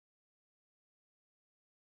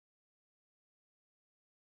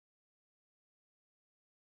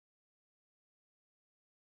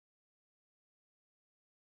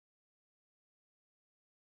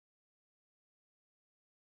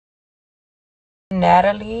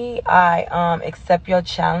Natalie. I accept your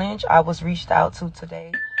challenge. I was reached out to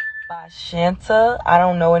today by Shanta. I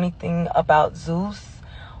don't know anything about Zeus,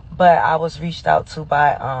 but I was reached out to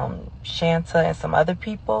by Shanta and some other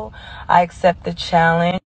people. I accept the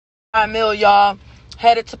challenge. Mill, y'all,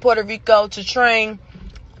 headed to Puerto Rico to train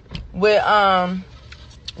with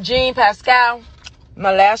Jean Pascal.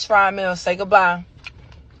 My last fry meal. Say goodbye.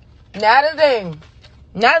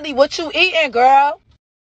 Natalie, what you eating, girl?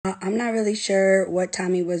 I'm not really sure what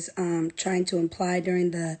Tommie was trying to imply during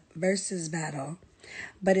the versus battle.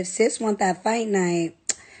 But if sis want that fight night,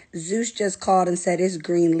 Zeus just called and said it's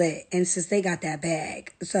green lit. And since they got that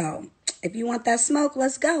bag. So if you want that smoke,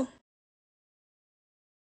 let's go.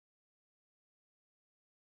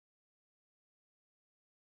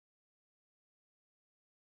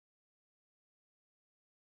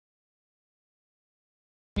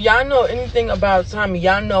 Y'all know anything about Tommie?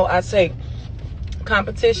 Y'all know I take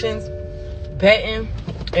competitions, betting,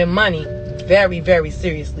 and money very, very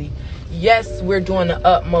seriously. Yes, we're doing the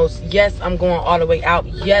utmost. Yes, I'm going all the way out.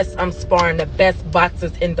 Yes, I'm sparring the best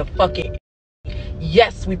boxers in the fucking...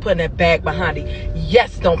 Yes, we putting a bag behind it.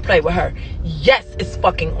 Yes, don't play with her. Yes, it's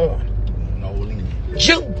fucking on. All in.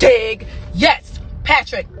 You dig? Yes,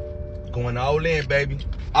 Patrick. Going all in, baby.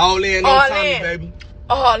 All in All on Tommie, in. baby.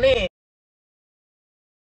 All in.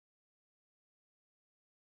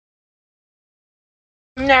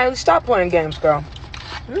 Now, stop playing games, girl.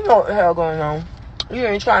 You know what the hell going on. You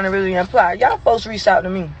ain't trying to really imply. Y'all folks reached out to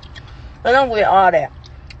me. And I'm with all that.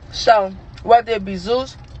 So, whether it be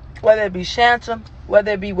Zeus, whether it be Shanta,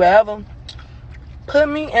 whether it be wherever, put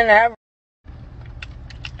me in that.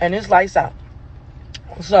 And it's lights out.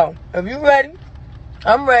 So, if you ready,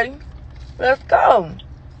 I'm ready. Let's go.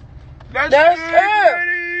 Let's get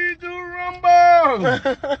ready to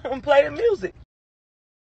rumble. Play the music.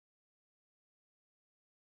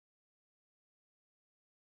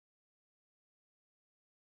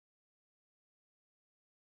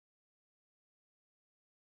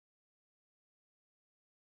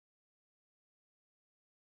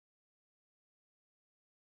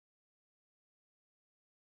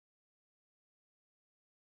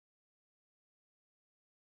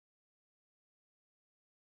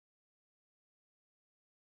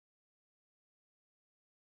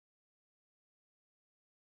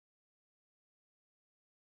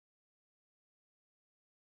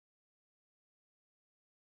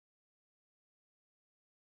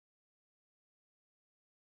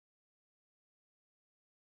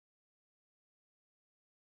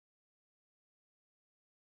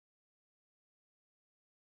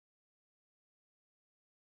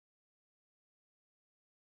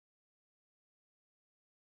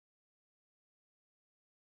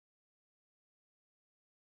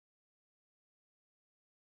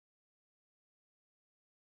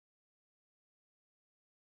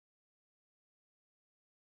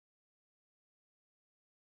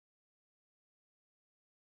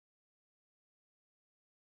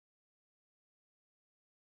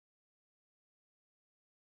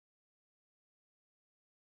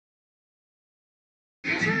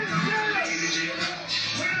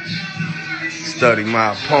 Study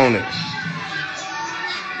my opponent.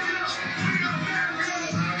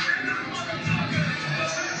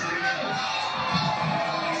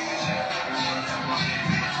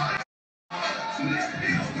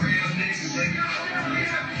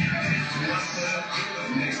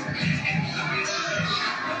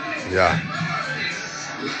 Yeah.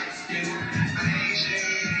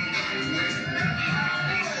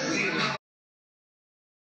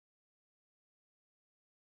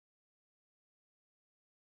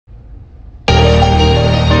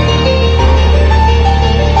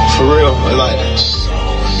 For real, like,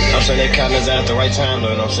 I'm saying they counting us out at the right time, though,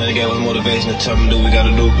 you know what I'm saying? They gave us motivation to tell them to do what we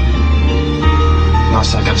gotta do. You know what I'm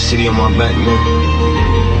saying? I got the city on my back,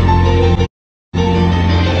 man.